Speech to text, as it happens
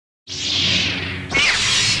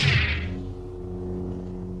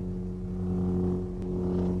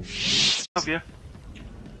Have you?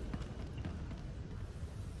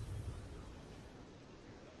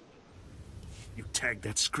 You tagged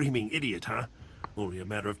that screaming idiot, huh? Only a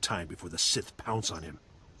matter of time before the Sith pounce on him.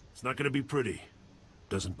 It's not gonna be pretty.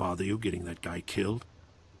 Doesn't bother you getting that guy killed?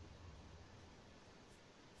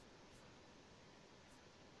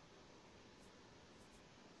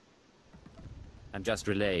 I'm just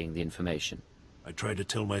relaying the information. I tried to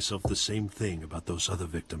tell myself the same thing about those other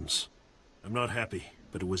victims. I'm not happy,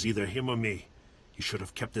 but it was either him or me. He should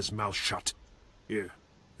have kept his mouth shut. Here,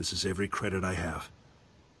 this is every credit I have.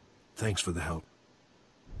 Thanks for the help.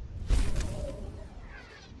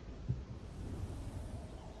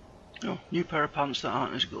 Oh, new pair of pants that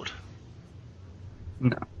aren't as good.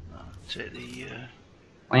 No. I'll take the,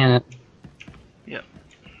 Planet. Yep.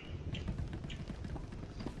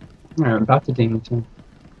 Alright, about to ding too.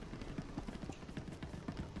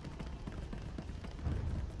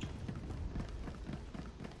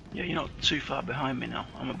 Yeah, you're not too far behind me now.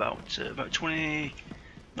 I'm about 26,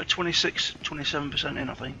 27% in,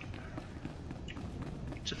 I think.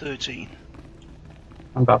 To 13.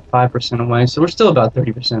 I'm about 5% away, so we're still about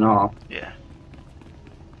 30% off. Yeah.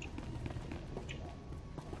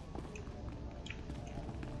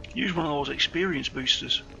 Use one of those experience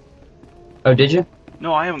boosters. Oh, did you?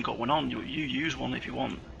 No, I haven't got one on. You use one if you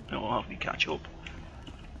want. It'll help you catch up.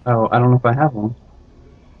 Oh, I don't know if I have one.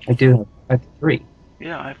 I do have. I have 3.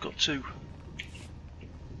 Yeah, I've got 2.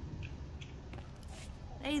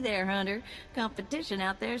 Hey there, Hunter. Competition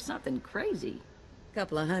out there's something crazy.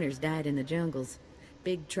 Couple of hunters died in the jungles.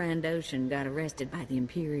 Big Trandoshan got arrested by the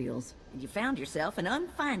Imperials. You found yourself an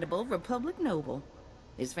unfindable Republic noble.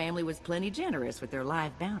 His family was plenty generous with their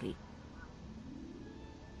live bounty.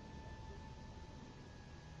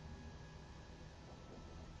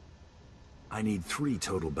 I need 3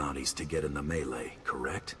 total bounties to get in the melee,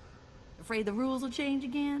 correct? Afraid the rules will change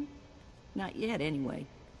again? Not yet, anyway.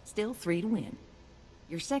 Still 3 to win.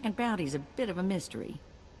 Your second bounty's a bit of a mystery.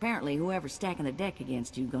 Apparently, whoever's stacking the deck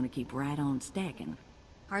against you gonna keep right on stacking.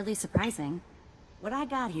 Hardly surprising. What I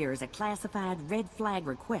got here is a classified red flag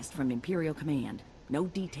request from Imperial Command. No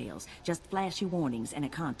details, just flashy warnings and a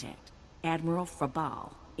contact. Admiral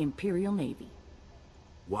Frabal, Imperial Navy.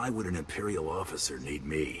 Why would an Imperial officer need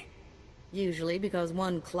me? Usually because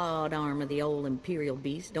one clawed arm of the old Imperial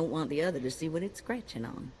beast don't want the other to see what it's scratching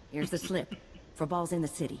on. Here's the slip. Frabal's in the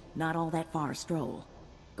city, not all that far a stroll.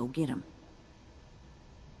 Go get him.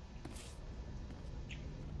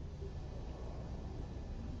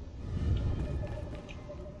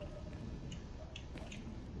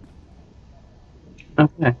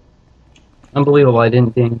 Okay. Unbelievable, I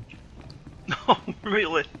didn't ding. Oh,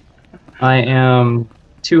 really? I am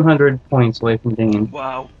 200 points away from dinging.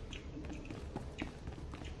 Wow.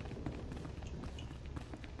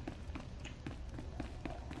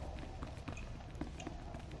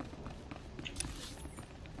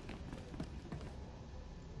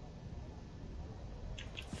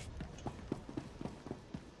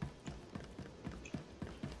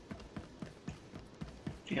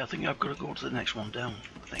 Yeah, I think I've got to go to the next one down,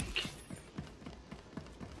 I think.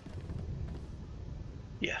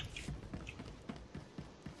 Yeah.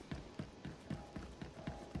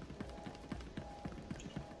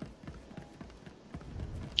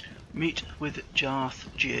 Meet with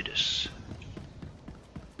Jarticus.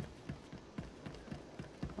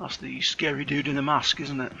 That's the scary dude in the mask,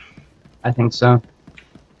 isn't it? I think so.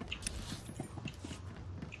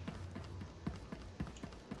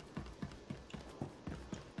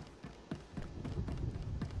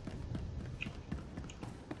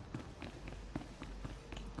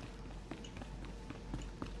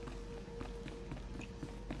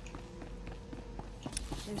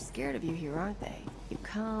 They're scared of you here, aren't they? You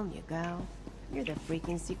come, you go. You're the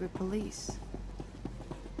freaking secret police.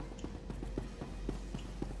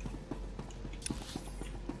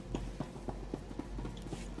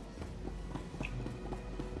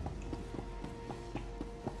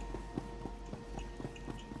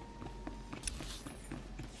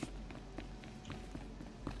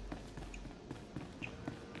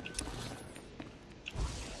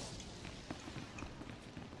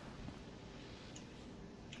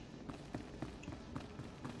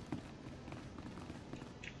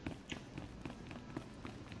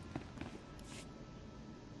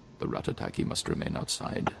 The Ratataki must remain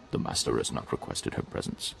outside. The Master has not requested her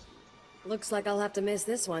presence. Looks like I'll have to miss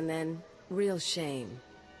this one then. Real shame.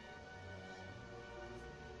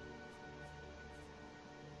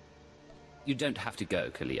 You don't have to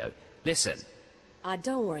go, Khalio. Listen.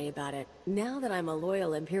 Don't worry about it. Now that I'm a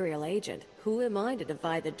loyal Imperial agent, who am I to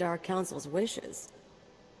defy the Dark Council's wishes?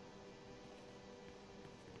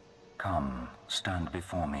 Come, stand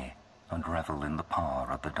before me. and revel in the power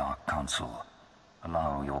of the Dark Council.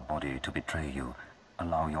 Allow your body to betray you.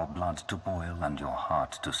 Allow your blood to boil and your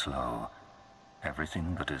heart to slow.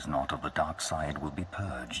 Everything that is not of the dark side will be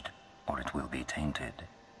purged, or it will be tainted.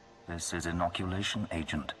 This is inoculation,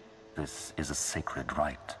 Agent. This is a sacred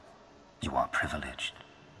rite. You are privileged.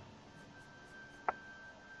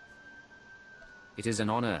 It is an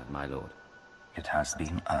honor, my lord. It has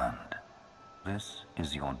been earned. This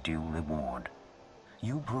is your due reward.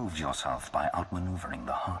 You proved yourself by outmaneuvering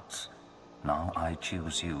the Huts. Now I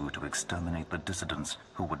choose you to exterminate the dissidents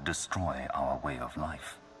who would destroy our way of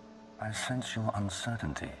life. I sense your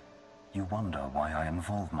uncertainty. You wonder why I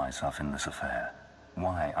involve myself in this affair,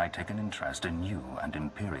 why I take an interest in you and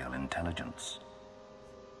Imperial intelligence.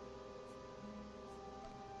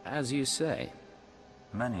 As you say.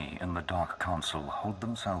 Many in the Dark Council hold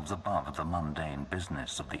themselves above the mundane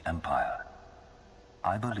business of the Empire.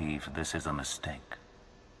 I believe this is a mistake.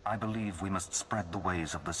 I believe we must spread the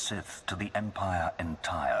ways of the Sith to the Empire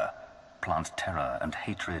entire, plant terror and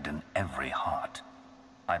hatred in every heart.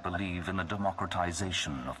 I believe in the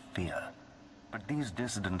democratization of fear. But these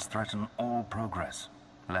dissidents threaten all progress.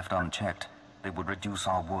 Left unchecked, they would reduce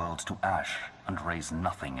our world to ash and raise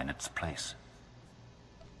nothing in its place.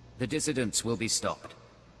 The dissidents will be stopped.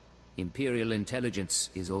 Imperial intelligence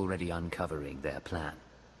is already uncovering their plan.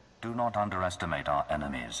 Do not underestimate our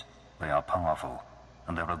enemies. They are powerful,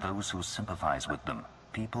 and there are those who sympathize with them,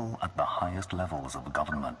 people at the highest levels of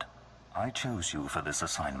government. I chose you for this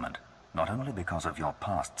assignment, not only because of your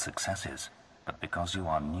past successes, but because you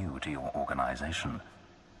are new to your organization.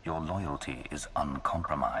 Your loyalty is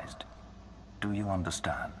uncompromised. Do you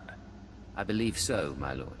understand? I believe so,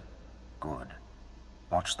 my lord. Good.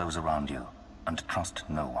 Watch those around you, and trust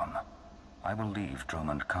no one. I will leave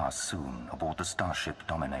Dromund Kaas soon aboard the starship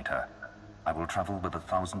Dominator. I will travel with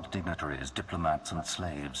 1,000 dignitaries, diplomats, and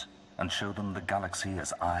slaves, and show them the galaxy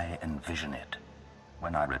as I envision it.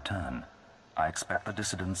 When I return, I expect the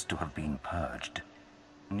dissidents to have been purged.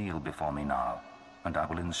 Kneel before me now, and I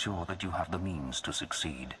will ensure that you have the means to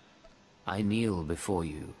succeed. I kneel before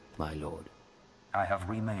you, my lord. I have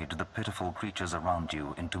remade the pitiful creatures around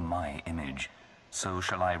you into my image. So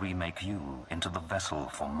shall I remake you into the vessel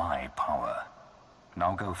for my power.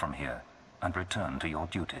 Now go from here, and return to your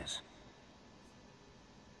duties.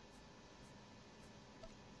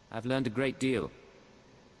 I've learned a great deal.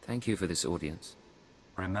 Thank you for this audience.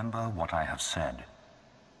 Remember what I have said.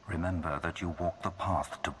 Remember that you walk the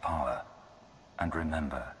path to power. And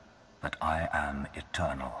remember that I am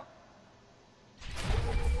eternal.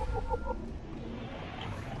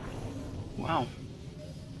 Wow.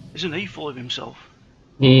 Isn't he full of himself?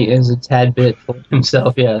 He is a tad bit full of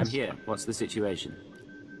himself, yes. I'm here. What's the situation?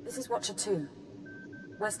 This is Watcher 2.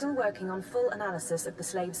 We're still working on full analysis of the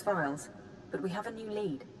slaves' files, but we have a new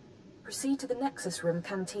lead. Proceed to the Nexus Room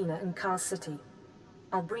Cantina in Kaas City.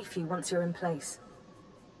 I'll brief you once you're in place.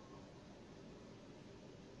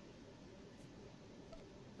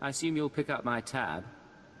 I assume you'll pick up my tab.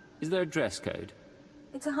 Is there a dress code?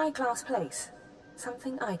 It's a high-class place.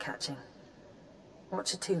 Something eye-catching.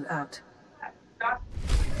 Watcher 2 out.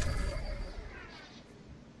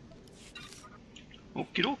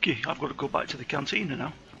 Okie dokie, I've got to go back to the cantina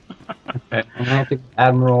now. Okay, and I have to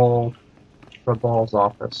Admiral Rabal's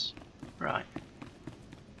office. Right.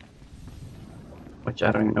 Which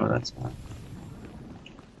I don't even know what that's not.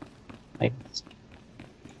 Like, it's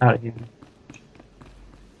out of here.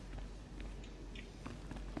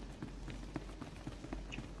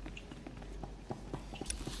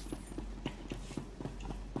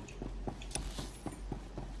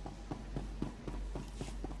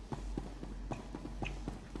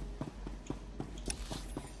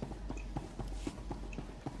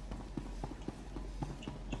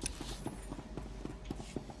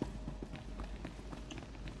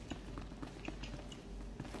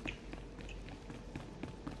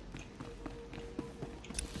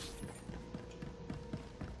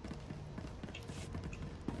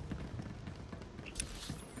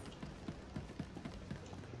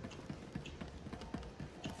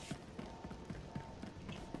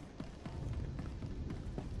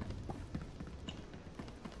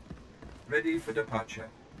 Ready for departure.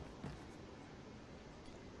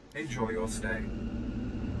 Enjoy your stay.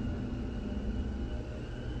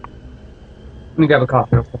 Let me grab a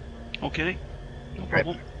coffee real quick. Okay, no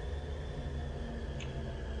problem.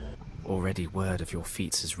 Already word of your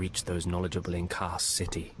feats has reached those knowledgeable in Kaas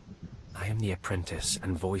City. I am the apprentice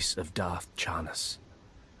and voice of Darth Charnas.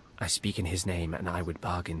 I speak in his name, and I would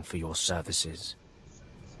bargain for your services.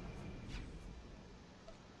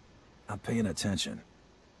 I'm paying attention.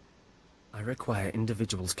 I require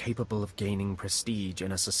individuals capable of gaining prestige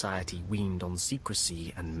in a society weaned on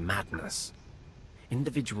secrecy and madness.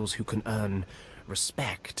 Individuals who can earn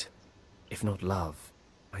respect, if not love.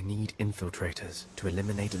 I need infiltrators to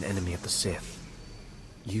eliminate an enemy of the Sith.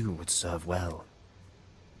 You would serve well.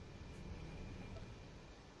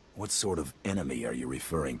 What sort of enemy are you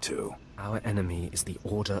referring to? Our enemy is the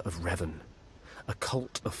Order of Revan, a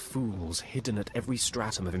cult of fools hidden at every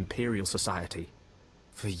stratum of Imperial society.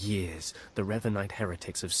 For years, the Revanite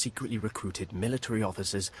heretics have secretly recruited military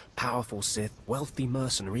officers, powerful Sith, wealthy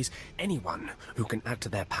mercenaries, anyone who can add to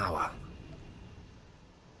their power.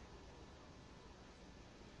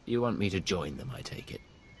 You want me to join them, I take it?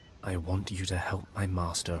 I want you to help my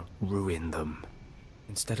master ruin them.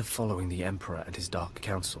 Instead of following the Emperor and his Dark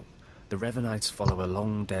Council, the Revanites follow a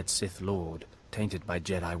long-dead Sith Lord, tainted by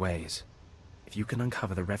Jedi ways. If you can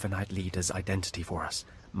uncover the Revanite leader's identity for us,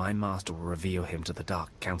 my master will reveal him to the Dark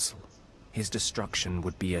Council. His destruction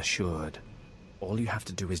would be assured. All you have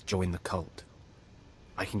to do is join the cult.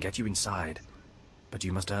 I can get you inside, but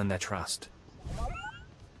you must earn their trust.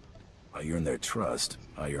 I earn their trust.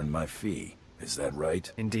 I earn my fee. Is that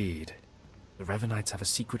right? Indeed. The Revanites have a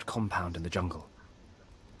secret compound in the jungle.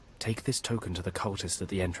 Take this token to the cultist at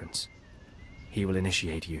the entrance. He will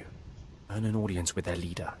initiate you. Earn an audience with their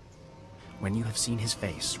leader. When you have seen his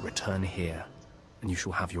face, return here, and you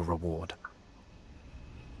shall have your reward.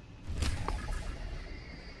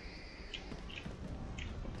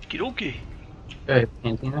 Okie Okay,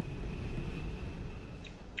 Cantina.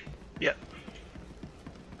 Yep.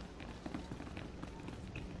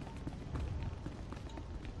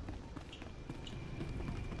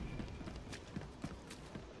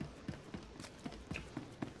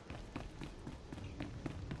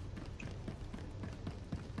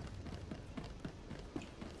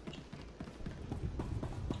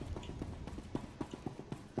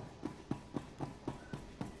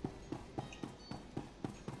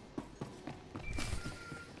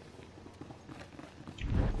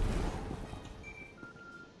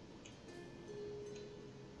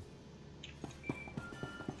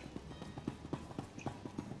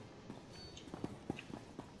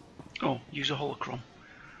 Oh, use a holocron.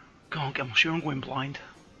 Can't get my sure I'm going blind.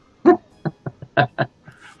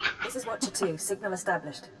 This is Watcher 2, signal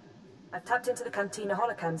established. I've tapped into the Cantina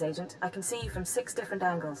holocams, Agent. I can see you from 6 different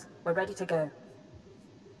angles. We're ready to go.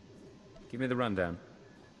 Give me the rundown.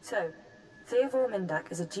 So, Theovor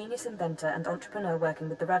Mindak is a genius inventor and entrepreneur working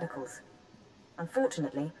with the Radicals.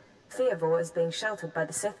 Unfortunately, Theovor is being sheltered by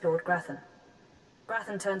the Sith Lord Grathan.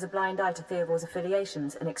 Grathan turns a blind eye to Theovor's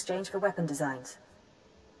affiliations in exchange for weapon designs.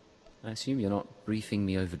 I assume you're not briefing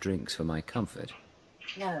me over drinks for my comfort.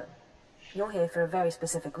 No. You're here for a very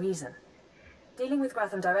specific reason. Dealing with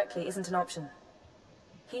Grathan directly isn't an option.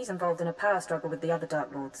 He's involved in a power struggle with the other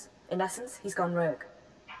Dark Lords. In essence, he's gone rogue.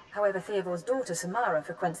 However, Theovor's daughter, Samara,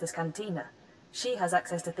 frequents this cantina. She has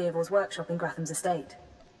access to Theovor's workshop in Grathan's estate.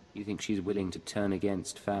 You think she's willing to turn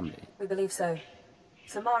against family? We believe so.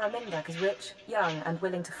 Samara Mindak is rich, young, and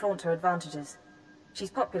willing to flaunt her advantages. She's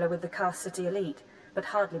popular with the Karst City elite, but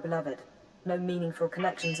hardly beloved. No meaningful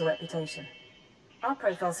connections or reputation. Our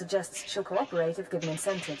profile suggests she'll cooperate if given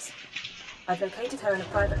incentives. I've located her in a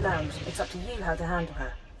private lounge. It's up to you how to handle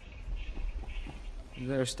her. Is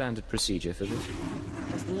there a standard procedure for this?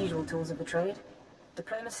 There's the usual tools of the trade.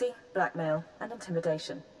 Diplomacy, blackmail, and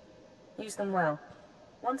intimidation. Use them well.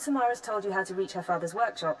 Once Samara's told you how to reach her father's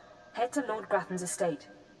workshop, head to Lord Grathan's estate.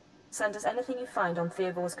 Send us anything you find on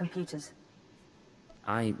Theovor's computers.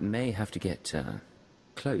 I may have to get,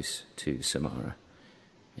 close to Samara.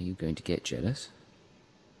 Are you going to get jealous?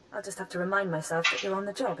 I'll just have to remind myself that you're on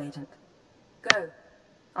the job, Agent. Go.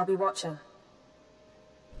 I'll be watching.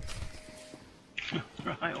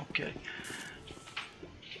 Right, okay.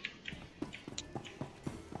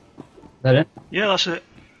 Is that it? Yeah, that's it.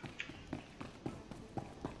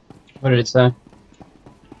 What did it say?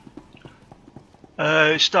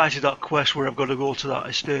 It started that quest where I've got to go to that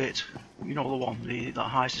estate. You know the one, that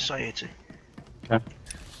high society. Okay.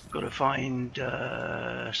 Got to find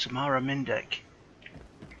Samara Mindak.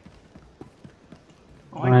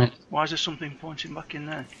 Oh, Right. why is there something pointing back in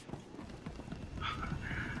there?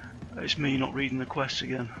 It's me not reading the quests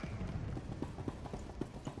again.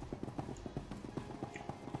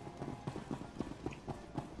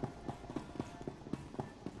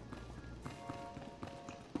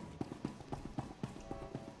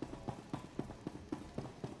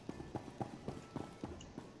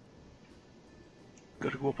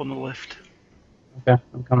 Got to go up on the lift. Okay,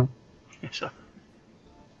 I'm coming. Yes, sir.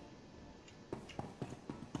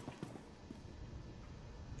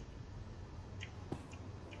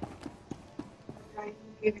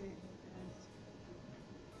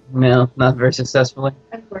 No, not very successfully.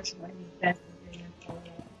 Unfortunately, that's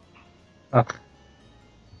Oh.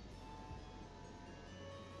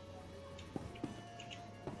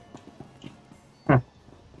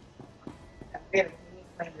 we have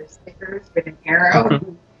one of the stickers with an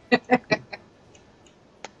arrow.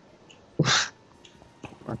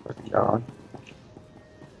 My fucking dog.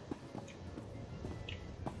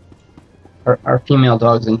 Our female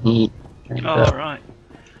dog's in heat. And, right.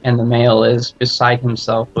 And the male is beside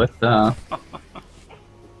himself with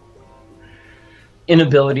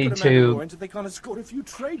inability to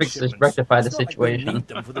rectify the situation.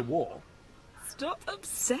 Stop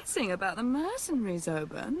obsessing about the mercenaries,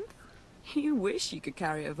 Oban. You wish you could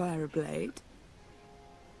carry a vira blade.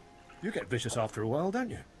 You get vicious after a while, don't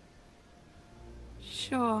you?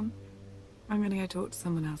 Sure. I'm gonna go talk to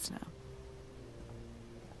someone else now.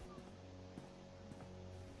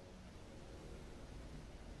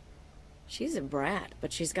 She's a brat,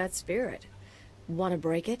 but she's got spirit. Want to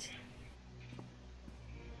break it?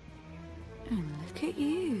 And look at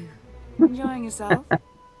you. Enjoying yourself?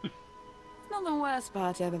 It's not the worst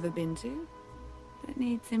party I've ever been to. But it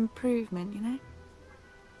needs improvement, you know?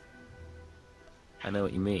 I know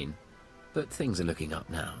what you mean. But things are looking up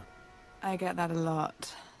now. I get that a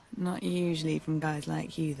lot. Not usually from guys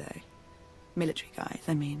like you, though. Military guys,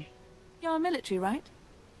 I mean. You're military, right?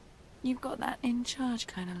 You've got that in charge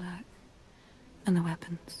kind of look. And the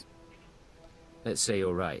weapons. Let's say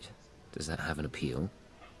you're right. Does that have an appeal?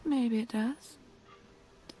 Maybe it does.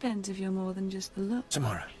 Depends if you're more than just the look.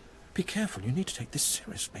 Samara, be careful. You need to take this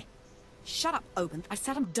seriously. Shut up, Oban. I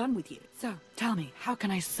said I'm done with you. So, tell me, how can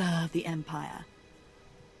I serve the Empire?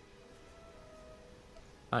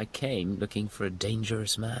 I came looking for a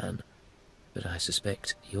dangerous man. But I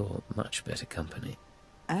suspect you're much better company.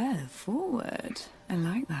 Oh, forward. I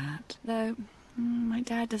like that. Though, my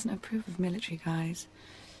dad doesn't approve of military guys.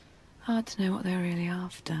 Hard to know what they're really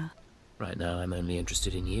after. Right now, I'm only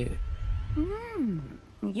interested in you.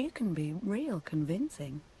 You can be real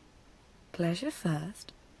convincing. Pleasure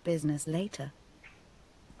first, business later.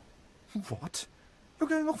 What? You're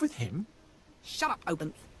going off with him? Shut up,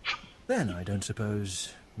 Oban. Then I don't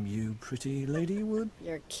suppose you, pretty lady, would?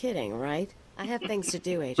 You're kidding, right? I have things to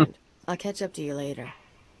do, Agent. I'll catch up to you later.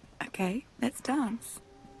 Okay, let's dance.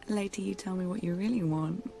 Later you tell me what you really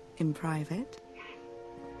want, in private.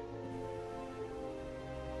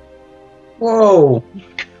 Whoa!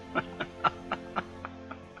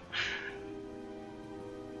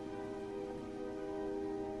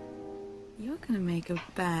 You're gonna make a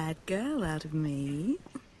bad girl out of me.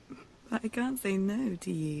 But I can't say no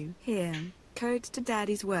to you. Here, codes to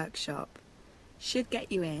Daddy's workshop. Should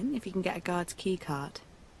get you in if you can get a guard's keycard.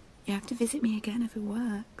 You have to visit me again if it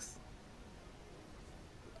works.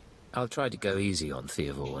 I'll try to go easy on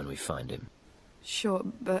Theodore when we find him. Sure,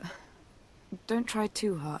 but don't try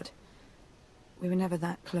too hard. We were never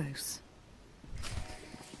that close.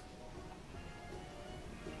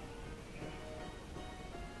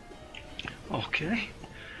 Okay.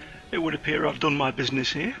 It would appear I've done my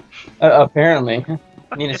business here. Apparently.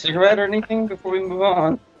 Need a cigarette or anything before we move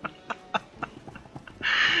on?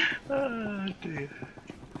 Oh dear.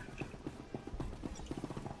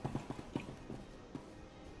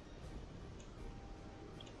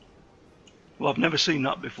 Well, I've never seen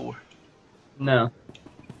that before. No.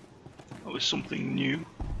 That was something new.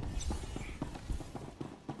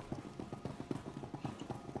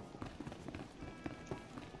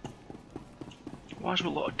 Why is there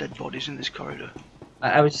a lot of dead bodies in this corridor?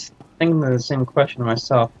 I was thinking the same question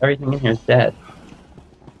myself. Everything in here is dead.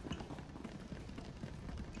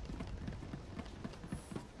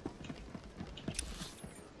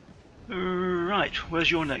 Right,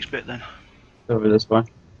 where's your next bit then? Over this way.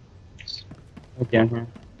 Right down here.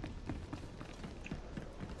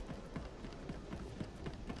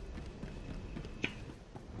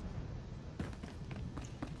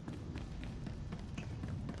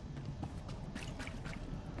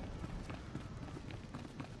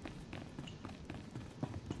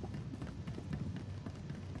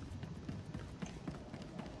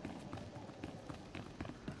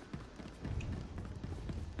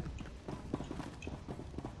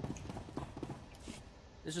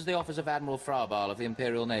 This is the office of Admiral Frabal of the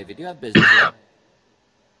Imperial Navy. Do you have business here?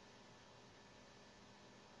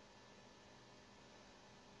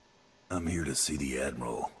 I'm here to see the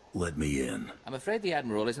Admiral. Let me in. I'm afraid the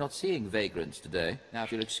Admiral is not seeing vagrants today. Now,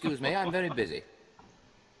 if you'll excuse me, I'm very busy.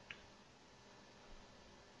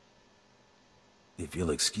 If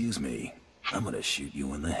you'll excuse me, I'm gonna shoot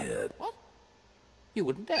you in the head. What? You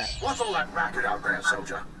wouldn't dare. What's all that racket out there,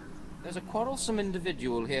 soldier? There's a quarrelsome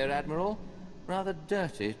individual here, Admiral. Rather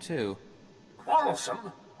dirty, too.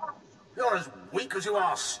 Quarrelsome? You're as weak as you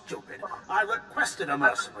are stupid. I requested a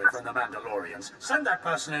mercenary from the Mandalorians. Send that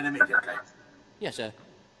person in immediately. Yes, sir.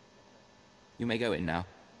 You may go in now.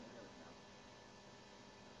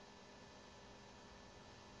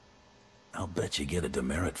 I'll bet you get a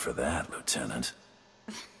demerit for that, Lieutenant.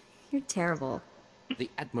 You're terrible. The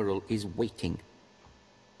Admiral is waiting.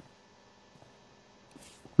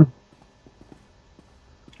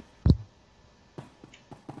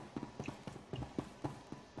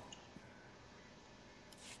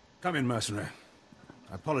 Come in, mercenary.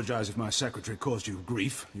 I apologize if my secretary caused you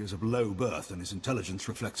grief. He is of low birth, and his intelligence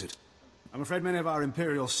reflects it. I'm afraid many of our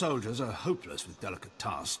Imperial soldiers are hopeless with delicate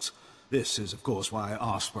tasks. This is, of course, why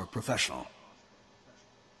I asked for a professional.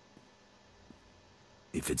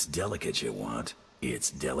 If it's delicate you want,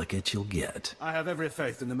 it's delicate you'll get. I have every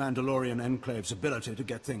faith in the Mandalorian Enclave's ability to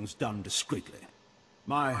get things done discreetly.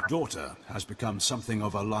 My daughter has become something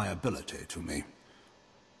of a liability to me.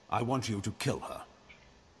 I want you to kill her.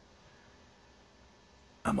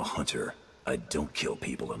 I'm a hunter. I don't kill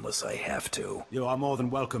people unless I have to. You are more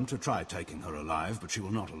than welcome to try taking her alive, but she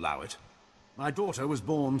will not allow it. My daughter was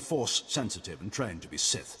born Force-sensitive and trained to be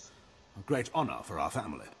Sith. A great honor for our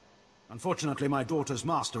family. Unfortunately, my daughter's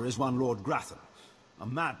master is one Lord Grathan, a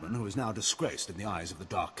madman who is now disgraced in the eyes of the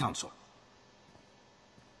Dark Council.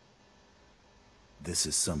 This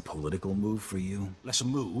is some political move for you? Less a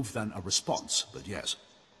move than a response, but yes.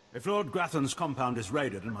 If Lord Grathan's compound is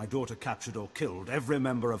raided and my daughter captured or killed, every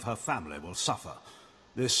member of her family will suffer.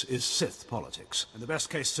 This is Sith politics. In the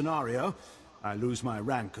best-case scenario, I lose my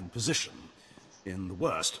rank and position. In the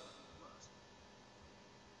worst...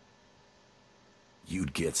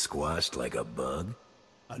 You'd get squashed like a bug?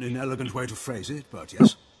 An inelegant way to phrase it, but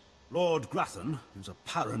yes. Lord Grathan is a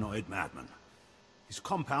paranoid madman. His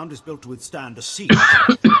compound is built to withstand a siege,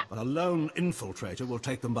 but a lone infiltrator will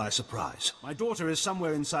take them by surprise. My daughter is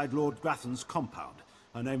somewhere inside Lord Grathan's compound.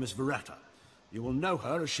 Her name is Veretta. You will know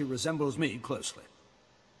her as she resembles me closely.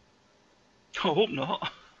 I hope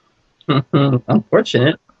not.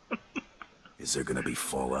 Unfortunate. Is there gonna be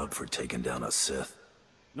fallout for taking down a Sith?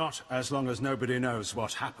 Not as long as nobody knows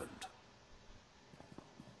what happened.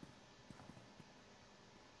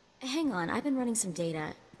 Hang on, I've been running some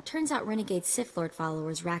data. Turns out renegade Sith Lord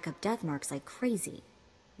followers rack up death marks like crazy.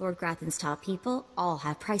 Lord Grathan's top people all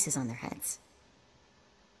have prices on their heads.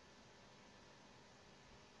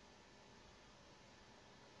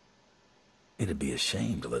 It'd be a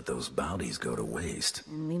shame to let those bounties go to waste.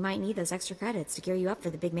 And we might need those extra credits to gear you up for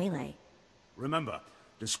the big melee. Remember,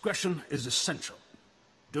 discretion is essential.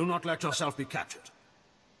 Do not let yourself be captured.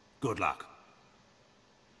 Good luck.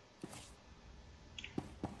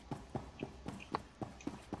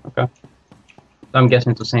 Okay. So I'm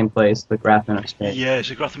guessing it's the same place, the Grathan estate. Yeah, it's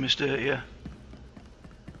a Grathan estate, yeah.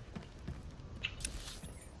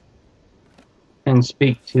 And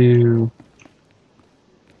speak to...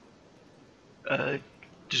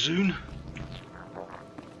 Zoon?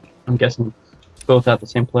 I'm guessing both at the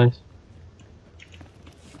same place.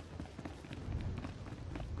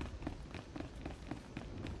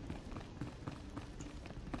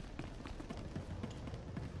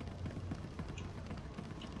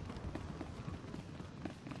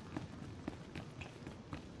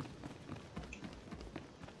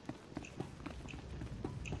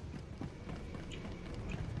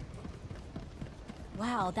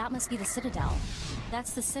 Wow, that must be the Citadel.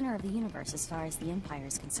 That's the center of the universe as far as the Empire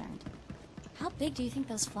is concerned. How big do you think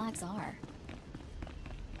those flags are?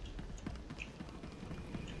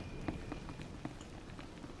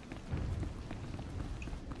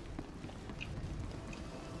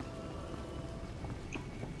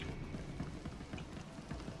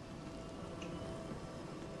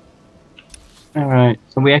 Alright,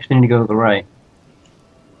 so we actually need to go to the right.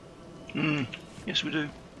 Yes, we do.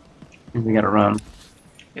 We gotta run.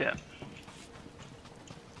 Yeah.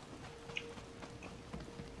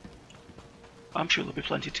 I'm sure there'll be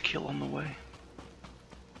plenty to kill on the way.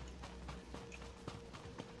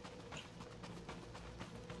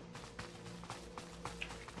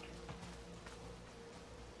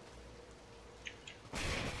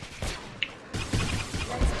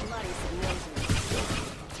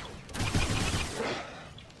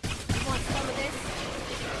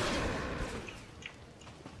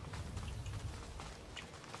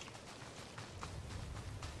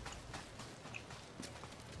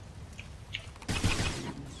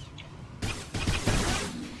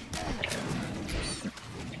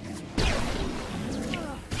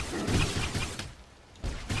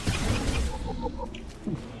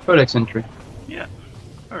 Codex entry. Yeah,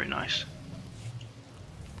 very nice.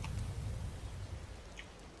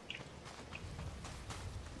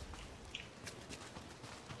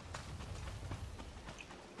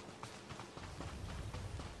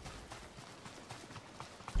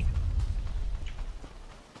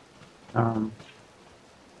 Left.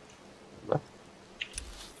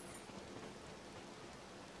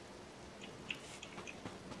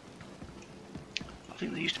 I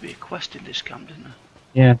think there used to be a quest in this camp, didn't there?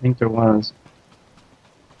 Yeah, I think there was.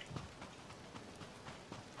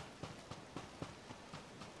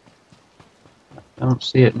 I don't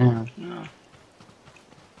see it now. No.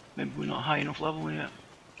 Maybe we're not high enough level yet.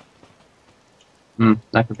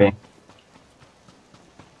 That could be.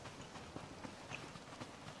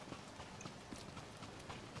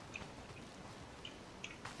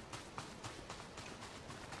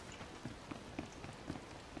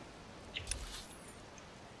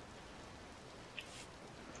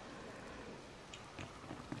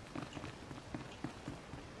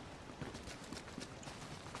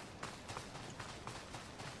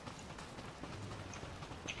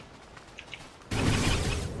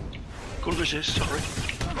 Couldn't resist, sorry.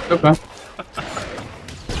 Okay.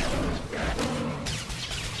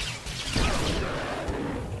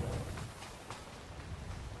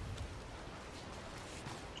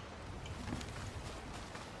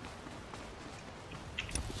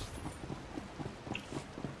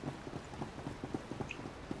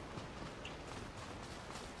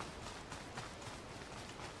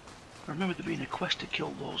 I remember there being a quest to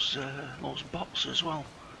kill those bots as well.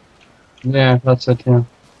 Yeah, that's it, yeah.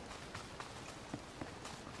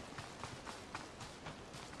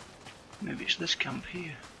 Maybe it's this camp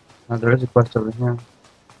here. There is a quest over here.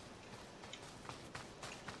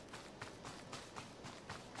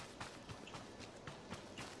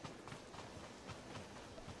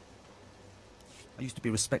 I used to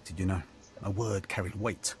be respected, you know. My word carried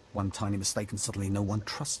weight. One tiny mistake and suddenly no one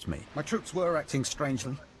trusts me. My troops were acting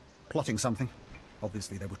strangely, plotting something.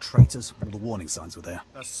 Obviously they were traitors, all the warning signs were there.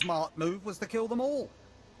 The smart move was to kill them all.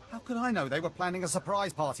 How could I know they were planning a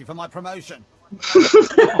surprise party for my promotion?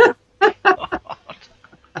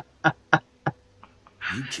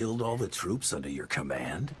 You killed all the troops under your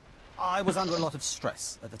command? I was under a lot of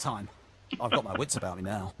stress at the time. I've got my wits about me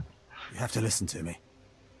now. You have to listen to me.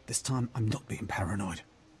 This time, I'm not being paranoid.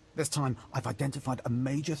 This time, I've identified a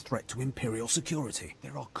major threat to Imperial security.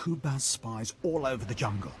 There are Kubaz spies all over the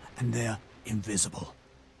jungle, and they're invisible.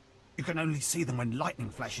 You can only see them when lightning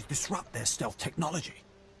flashes disrupt their stealth technology.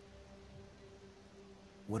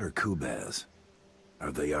 What are Kubaz?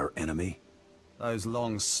 Are they our enemy? Those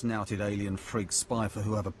long-snouted alien freaks spy for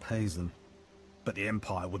whoever pays them. But the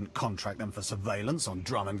Empire wouldn't contract them for surveillance on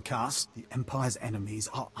drum and cast. The Empire's enemies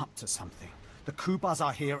are up to something. The Kubaz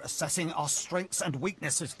are here assessing our strengths and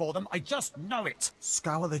weaknesses for them. I just know it.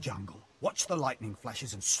 Scour the jungle, watch the lightning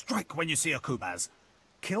flashes, and strike when you see a Kubaz.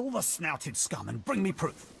 Kill the snouted scum and bring me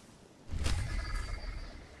proof.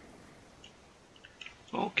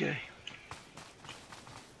 Okay.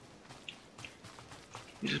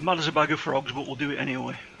 He's as mad as a bag of frogs, but we'll do it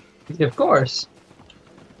anyway. Of course.